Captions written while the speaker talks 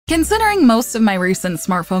Considering most of my recent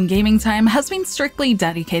smartphone gaming time has been strictly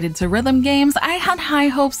dedicated to rhythm games, I had high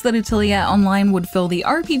hopes that Atelier Online would fill the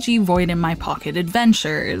RPG void in my pocket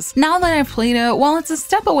adventures. Now that I've played it, while it's a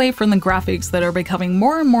step away from the graphics that are becoming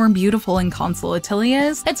more and more beautiful in console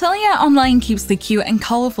Ateliers, Atelier Online keeps the cute and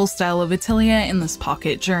colorful style of Atelier in this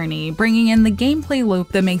pocket journey, bringing in the gameplay loop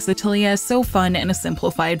that makes Atelier so fun in a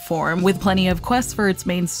simplified form, with plenty of quests for its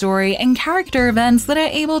main story and character events that are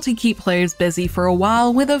able to keep players busy for a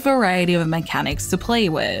while with a variety of mechanics to play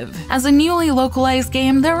with. As a newly localized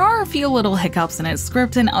game, there are a few little hiccups in its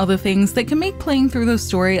script and other things that can make playing through the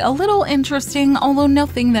story a little interesting, although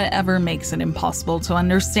nothing that ever makes it impossible to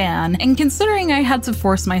understand. And considering I had to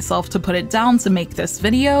force myself to put it down to make this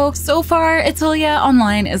video, so far Atelier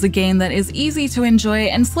Online is a game that is easy to enjoy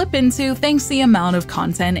and slip into thanks to the amount of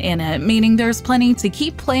content in it, meaning there's plenty to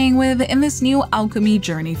keep playing with in this new alchemy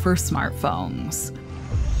journey for smartphones.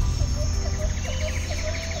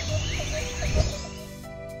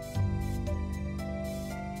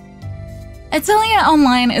 Atelier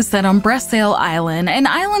Online is set on Bressisle Island, an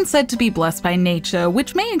island said to be blessed by nature,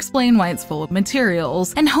 which may explain why it's full of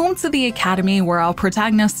materials, and home to the academy where our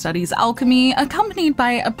protagonist studies alchemy, accompanied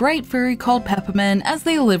by a bright fairy called Peppermint as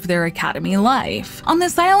they live their academy life. On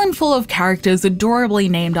this island full of characters adorably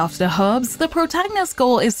named after herbs, the protagonist's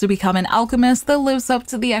goal is to become an alchemist that lives up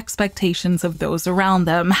to the expectations of those around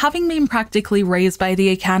them, having been practically raised by the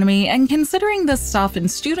academy and considering the staff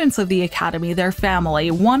and students of the academy their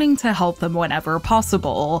family, wanting to help them whenever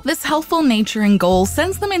possible. This helpful nature and goal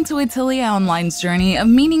sends them into Atelier Online's journey of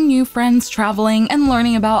meeting new friends, traveling, and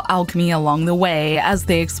learning about alchemy along the way as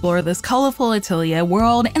they explore this colorful Atelier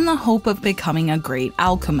world in the hope of becoming a great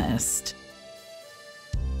alchemist.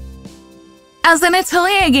 As an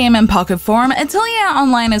Atelier game in pocket form, Atelier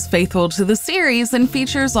Online is faithful to the series and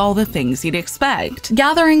features all the things you'd expect.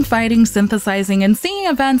 Gathering, fighting, synthesizing, and seeing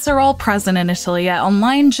events are all present in Atelier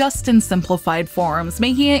Online, just in simplified forms,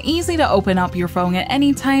 making it easy to open up your phone at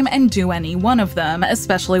any time and do any one of them,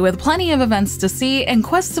 especially with plenty of events to see and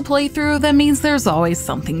quests to play through. That means there's always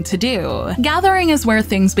something to do. Gathering is where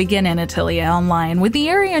things begin in Atelier Online, with the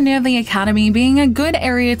area near the academy being a good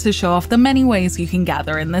area to show off the many ways you can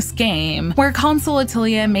gather in this game. Where console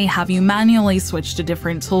Atelier may have you manually switch to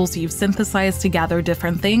different tools you've synthesized to gather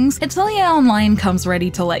different things, Atelier Online comes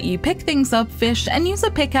ready to let you pick things up, fish, and use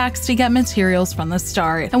a pickaxe to get materials from the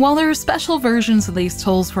start. And while there are special versions of these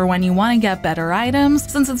tools for when you want to get better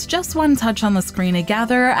items, since it's just one touch on the screen to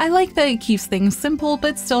gather, I like that it keeps things simple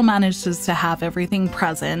but still manages to have everything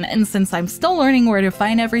present. And since I'm still learning where to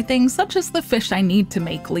find everything, such as the fish I need to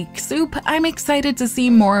make leek soup, I'm excited to see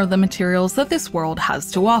more of the materials that this world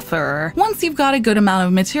has to offer. Once you've got a good amount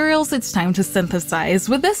of materials, it's time to synthesize,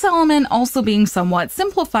 with this element also being somewhat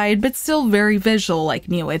simplified but still very visual like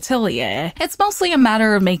New Atelier. It's mostly a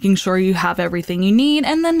matter of making sure you have everything you need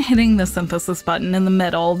and then hitting the synthesis button in the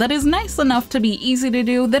middle. That is nice enough to be easy to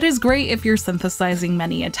do, that is great if you're synthesizing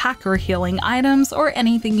many attack or healing items or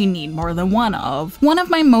anything you need more than one of. One of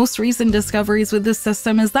my most recent discoveries with this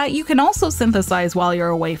system is that you can also synthesize while you're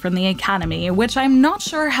away from the academy, which I'm not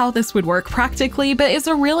sure how this would work practically, but is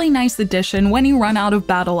a really nice addition when you run out of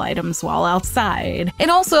battle items while outside. It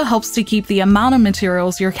also helps to keep the amount of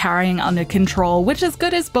materials you're carrying under control, which is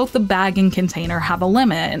good as both the bag and container have a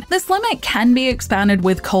limit. This limit can be expanded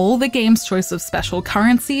with coal, the game's choice of special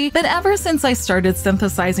currency, but ever since I started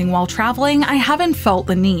synthesizing while traveling, I haven't felt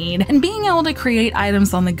the need, and being able to create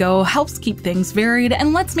items on the go helps keep things varied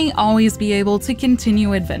and lets me always be able to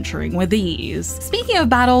continue adventuring with ease. Speaking of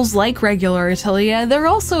battles, like regular Atelier, they're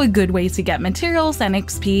also a good way to get materials and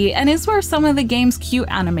XP, and is where some of the game's cute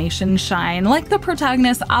animations shine, like the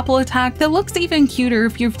protagonist's apple attack that looks even cuter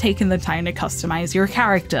if you've taken the time to customize your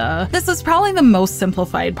character. This is probably the most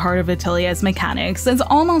simplified part of Atelier's mechanics, as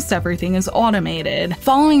almost everything is automated.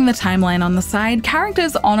 Following the timeline on the side,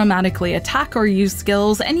 characters automatically attack or use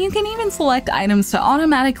skills, and you can even select items to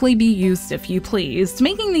automatically be used if you please,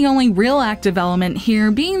 making the only real active element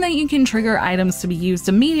here being that you can trigger items to be used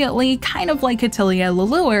immediately, kind of like Atelier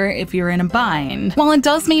Lelure if you're in a bind. While it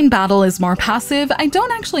does mean battle is more passive, I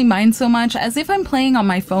don't actually mind so much, as if I'm playing on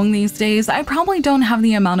my phone these days, I probably don't have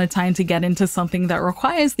the amount of time to get into something that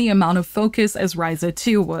requires the amount of focus as Ryza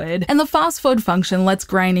 2 would. And the fast food function lets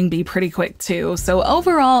grinding be pretty quick too, so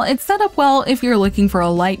overall it's set up well if you're looking for a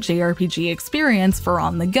light JRPG experience for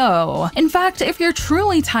on the go. In fact, if you're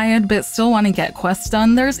truly tired but still want to get quests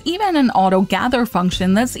done, there's even an auto gather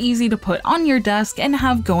function that's easy to put on your desk and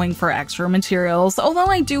have going for extra materials, although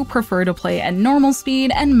I do prefer to play at normal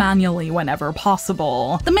speed and manually quickly whenever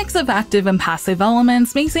possible. The mix of active and passive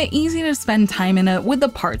elements makes it easy to spend time in it with the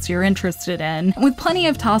parts you're interested in, with plenty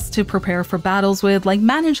of tasks to prepare for battles with, like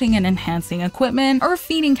managing and enhancing equipment or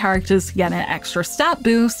feeding characters to get an extra stat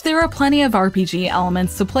boost. There are plenty of RPG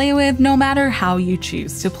elements to play with no matter how you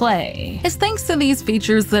choose to play. It's thanks to these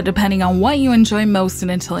features that, depending on what you enjoy most in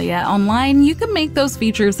Atelier Online, you can make those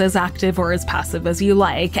features as active or as passive as you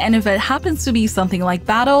like, and if it happens to be something like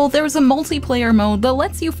battle, there's a multiplayer mode that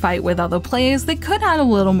lets you fight with other players that could add a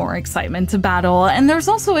little more excitement to battle, and there's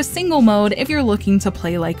also a single mode if you're looking to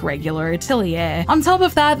play like regular Atelier. On top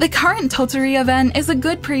of that, the current Totori event is a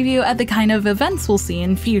good preview at the kind of events we'll see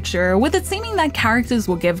in future, with it seeming that characters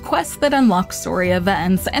will give quests that unlock story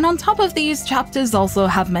events, and on top of these, chapters also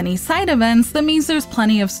have many side events. That means there's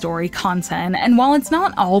plenty of story content, and while it's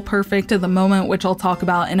not all perfect at the moment, which I'll talk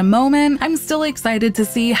about in a moment, I'm still excited to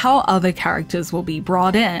see how other characters will be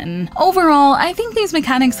brought in. Overall, I think these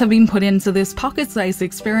mechanics have been put into this pocket-sized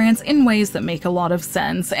experience in ways that make a lot of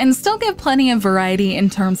sense, and still give plenty of variety in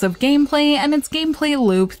terms of gameplay and its gameplay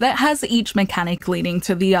loop that has each mechanic leading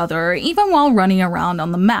to the other, even while running around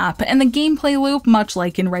on the map, and the gameplay loop, much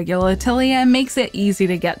like in regular Atelier, makes it easy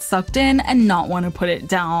to get sucked in and not want to put it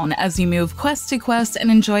down as you move quest to quest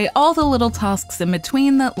and enjoy all the little tasks in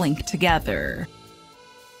between that link together.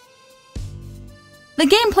 The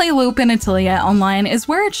gameplay loop in Atelier Online is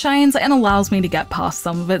where it shines and allows me to get past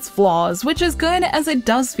some of its flaws, which is good as it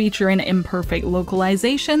does feature an imperfect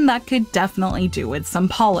localization that could definitely do with some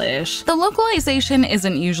polish. The localization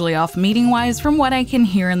isn't usually off meaning-wise from what I can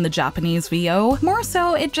hear in the Japanese VO, more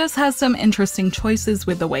so it just has some interesting choices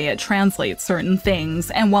with the way it translates certain things,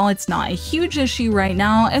 and while it's not a huge issue right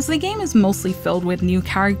now, as the game is mostly filled with new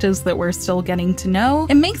characters that we're still getting to know,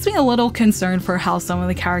 it makes me a little concerned for how some of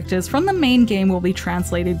the characters from the main game will be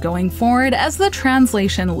translated going forward, as the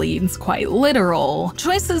translation leans quite literal.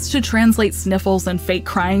 Choices to translate sniffles and fake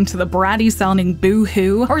crying to the bratty sounding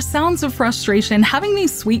boo-hoo, or sounds of frustration having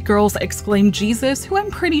these sweet girls exclaim Jesus, who I'm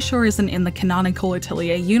pretty sure isn't in the canonical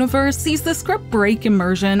Atelier universe, sees the script break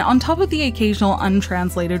immersion on top of the occasional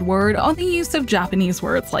untranslated word or the use of Japanese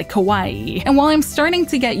words like kawaii. And while I'm starting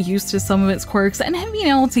to get used to some of its quirks and have been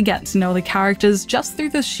able to get to know the characters just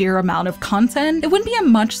through the sheer amount of content, it would be a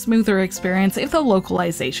much smoother experience if the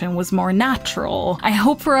localization was more natural. I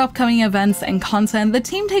hope for upcoming events and content the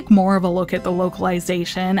team take more of a look at the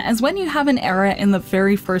localization, as when you have an error in the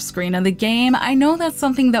very first screen of the game, I know that's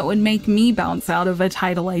something that would make me bounce out of a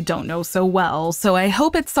title I don't know so well, so I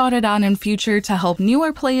hope it's sorted out in future to help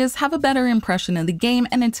newer players have a better impression of the game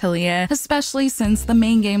and Atelier, especially since the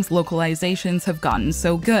main game's localizations have gotten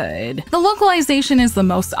so good. The localization is the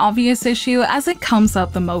most obvious issue as it comes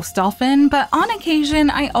up the most often, but on occasion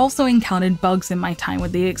I also encountered bugs in my time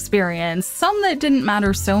with the experience, some that didn't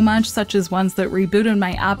matter so much, such as ones that rebooted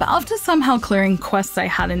my app after somehow clearing quests I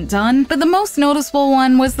hadn't done, but the most noticeable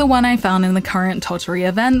one was the one I found in the current Totori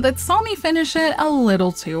event that saw me finish it a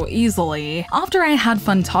little too easily. After I had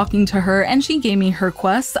fun talking to her and she gave me her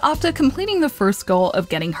quest, after completing the first goal of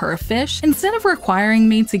getting her a fish, instead of requiring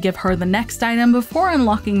me to give her the next item before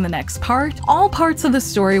unlocking the next part, all parts of the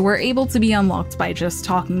story were able to be unlocked by just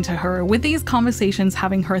talking to her, with these conversations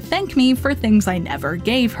having her thank me for things I never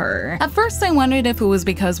gave her. At first I wondered if it was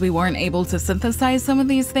because we weren't able to synthesize some of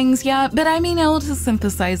these things yet, but I've been able to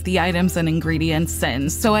synthesize the items and ingredients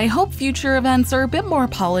since, so I hope future events are a bit more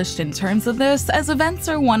polished in terms of this, as events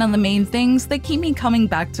are one of the main things that keep me coming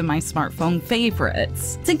back to my smartphone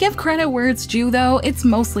favorites. To give credit where it's due though, it's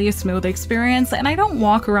mostly a smooth experience and I don't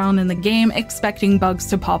walk around in the game expecting bugs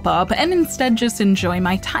to pop up and instead just enjoy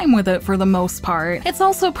my time with it for the most part. It's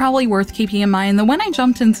also probably worth keeping in mind that when I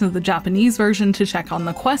jumped into the Japanese version to check on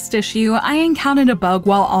the quest issue, I encountered a bug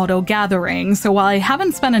while auto-gathering, so while I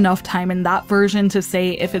haven't spent enough time in that version to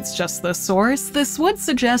say if it's just the source, this would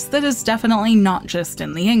suggest that it's definitely not just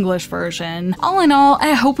in the English version. All in all,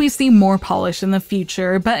 I hope we see more polish in the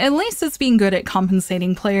future, but at least it's been good at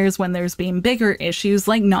compensating players when there's been bigger issues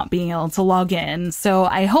like not being able to log in, so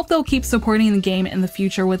I hope they'll keep supporting the game in the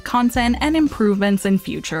future with content and improvements in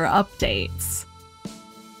future updates.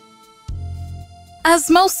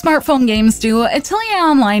 As most smartphone games do, Atelier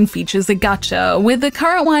Online features a gacha, with the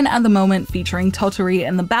current one at the moment featuring Totori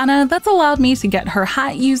in the banner that's allowed me to get her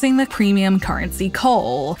hat using the premium currency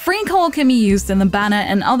coal. Free coal can be used in the banner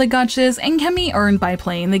and other gachas and can be earned by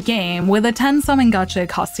playing the game, with a 10 summon gacha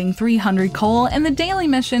costing 300 coal and the daily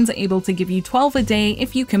missions able to give you 12 a day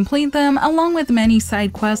if you complete them, along with many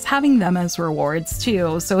side quests having them as rewards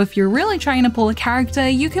too, so if you're really trying to pull a character,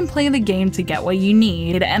 you can play the game to get what you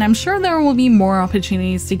need, and I'm sure there will be more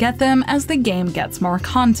opportunities to get them as the game gets more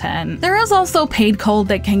content. There is also paid gold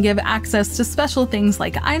that can give access to special things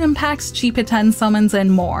like item packs, cheaper 10 summons,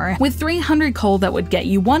 and more, with 300 gold that would get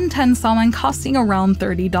you one 10 summon costing around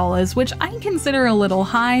 $30, which I consider a little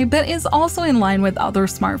high, but is also in line with other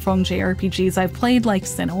smartphone JRPGs I've played like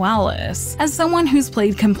Alice. As someone who's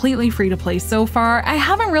played completely free to play so far, I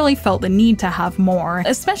haven't really felt the need to have more,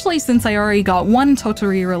 especially since I already got one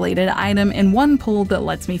Totori related item in one pull that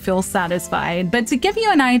lets me feel satisfied. But to give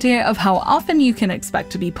you an idea of how often you can expect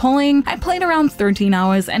to be pulling, I played around 13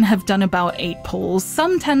 hours and have done about 8 pulls,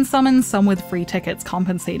 some 10 summons, some with free tickets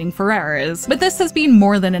compensating for errors. But this has been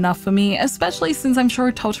more than enough for me, especially since I'm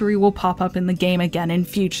sure Totori will pop up in the game again in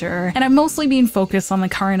future, and I've mostly been focused on the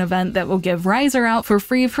current event that will give Riser out for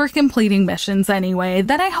free for completing missions anyway,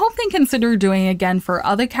 that I hope they consider doing again for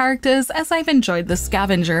other characters, as I've enjoyed the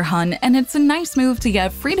scavenger hunt, and it's a nice move to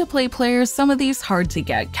get free-to-play players some of these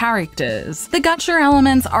hard-to-get characters. The gacha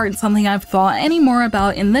elements aren't something I've thought any more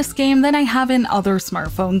about in this game than I have in other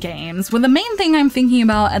smartphone games, with the main thing I'm thinking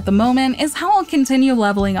about at the moment is how I'll continue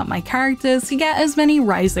leveling up my characters to get as many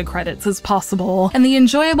Riser credits as possible, and the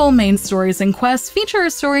enjoyable main stories and quests feature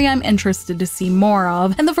a story I'm interested to see more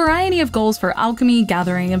of, and the variety of goals for alchemy,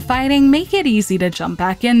 gathering, and fighting make it easy to jump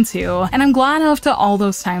back into, and I'm glad after all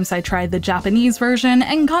those times I tried the Japanese version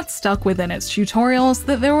and got stuck within its tutorials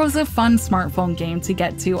that there was a fun smartphone game to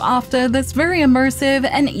get to after that's very immersive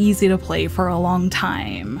and easy to play for a long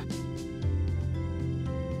time.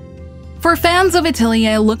 For fans of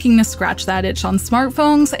Atelier looking to scratch that itch on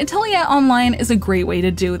smartphones, Atelier Online is a great way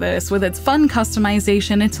to do this, with its fun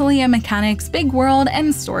customization, Atelier mechanics, big world,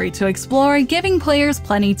 and story to explore, giving players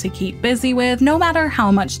plenty to keep busy with no matter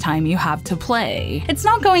how much time you have to play. It's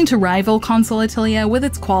not going to rival console Atelier with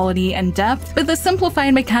its quality and depth, but the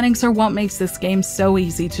simplified mechanics are what makes this game so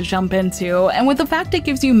easy to jump into, and with the fact it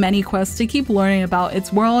gives you many quests to keep learning about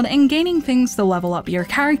its world and gaining things to level up your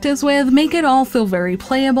characters with, make it all feel very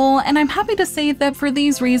playable, and I'm happy to say that for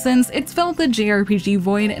these reasons, it's filled the JRPG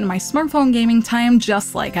void in my smartphone gaming time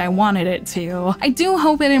just like I wanted it to. I do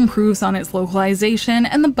hope it improves on its localization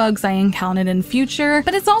and the bugs I encountered in future,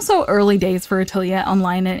 but it's also early days for Atelier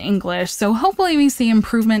Online in English, so hopefully we see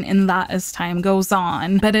improvement in that as time goes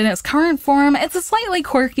on. But in its current form, it's a slightly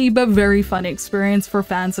quirky but very fun experience for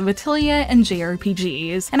fans of Atelier and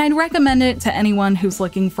JRPGs, and I'd recommend it to anyone who's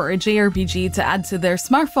looking for a JRPG to add to their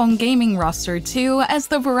smartphone gaming roster too, as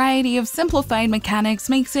the variety of simplified mechanics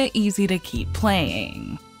makes it easy to keep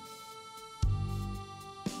playing.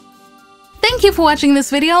 Thank you for watching this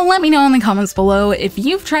video. Let me know in the comments below if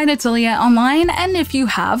you've tried Atelier Online, and if you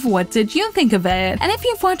have, what did you think of it? And if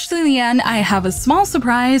you've watched to the end, I have a small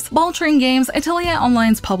surprise. Baltrin Games, Atelier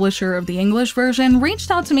Online's publisher of the English version,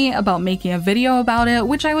 reached out to me about making a video about it,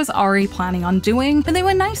 which I was already planning on doing, but they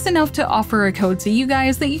were nice enough to offer a code to you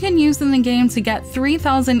guys that you can use in the game to get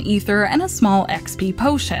 3,000 ether and a small XP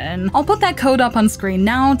potion. I'll put that code up on screen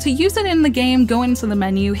now. To use it in the game, go into the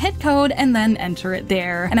menu, hit code, and then enter it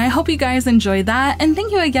there. And I hope you guys enjoyed that, and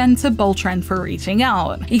thank you again to Baltrin for reaching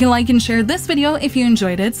out. You can like and share this video if you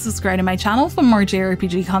enjoyed it, subscribe to my channel for more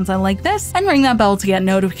JRPG content like this, and ring that bell to get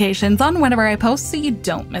notifications on whenever I post so you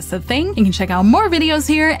don't miss a thing. You can check out more videos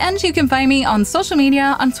here, and you can find me on social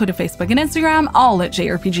media on Twitter, Facebook, and Instagram, all at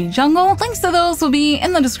JRPG Jungle. Links to those will be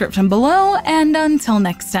in the description below, and until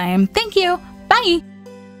next time, thank you, bye!